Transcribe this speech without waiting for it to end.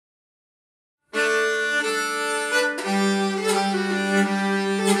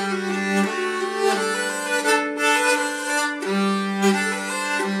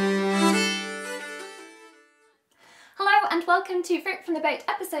welcome to Fruit from the Boat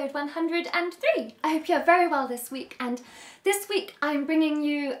episode 103. I hope you're very well this week, and this week I'm bringing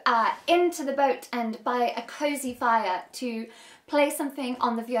you into the boat and by a cosy fire to play something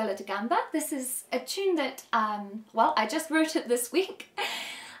on the viola da gamba. This is a tune that, well, I just wrote it this week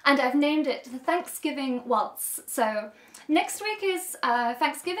and I've named it the Thanksgiving Waltz. So next week is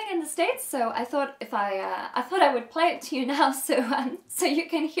Thanksgiving in the States, so I thought I would play it to you now so you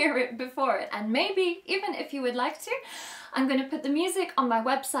can hear it before it, and maybe even if you would like to, I'm going to put the music on my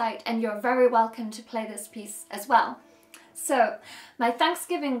website and you're very welcome to play this piece as well. So my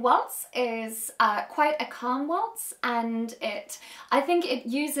Thanksgiving waltz is quite a calm waltz, and I think it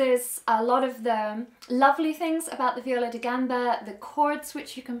uses a lot of the lovely things about the viola da gamba, the chords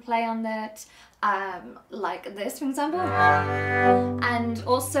which you can play on it, like this for example, and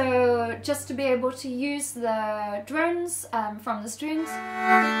also just to be able to use the drones from the strings.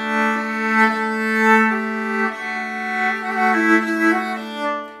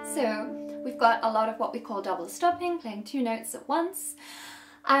 So we've got a lot of what we call double stopping, playing two notes at once,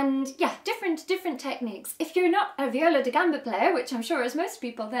 and yeah, different techniques. If you're not a viola da gamba player, which I'm sure is most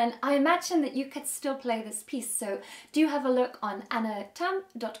people, then I imagine that you could still play this piece. So do have a look on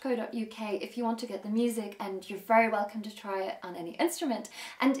annatam.co.uk if you want to get the music, and you're very welcome to try it on any instrument.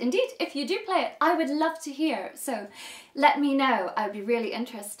 And indeed, if you do play it, I would love to hear, so let me know, I'd be really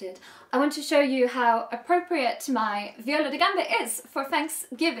interested. I want to show you how appropriate my viola da gamba is for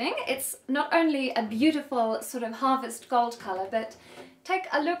Thanksgiving. It's not only a beautiful sort of harvest gold colour, but take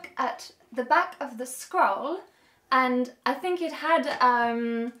a look at the back of the scroll, and I think it had,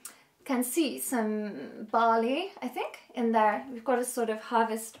 can see some barley, I think, in there. We've got a sort of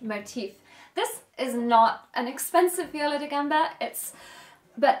harvest motif. This is not an expensive viola da gamba,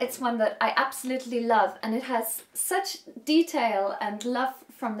 but it's one that I absolutely love, and it has such detail and love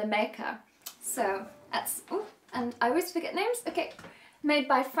from the maker. So that's, ooh, and I always forget names, okay, made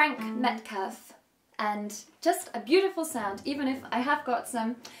by Frank Metcalf. And just a beautiful sound, even if I have got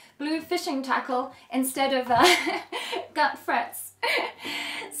some blue fishing tackle instead of gut frets.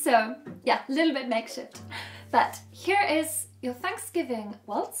 So yeah, a little bit makeshift. But here is your Thanksgiving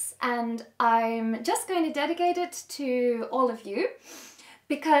waltz, and I'm just going to dedicate it to all of you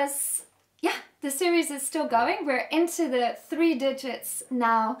because yeah, the series is still going. We're into the 3 digits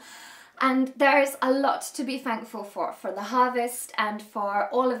now. And there is a lot to be thankful for the harvest and for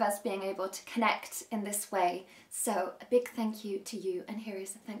all of us being able to connect in this way. So a big thank you to you, and here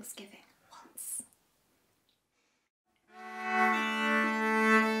is a Thanksgiving waltz.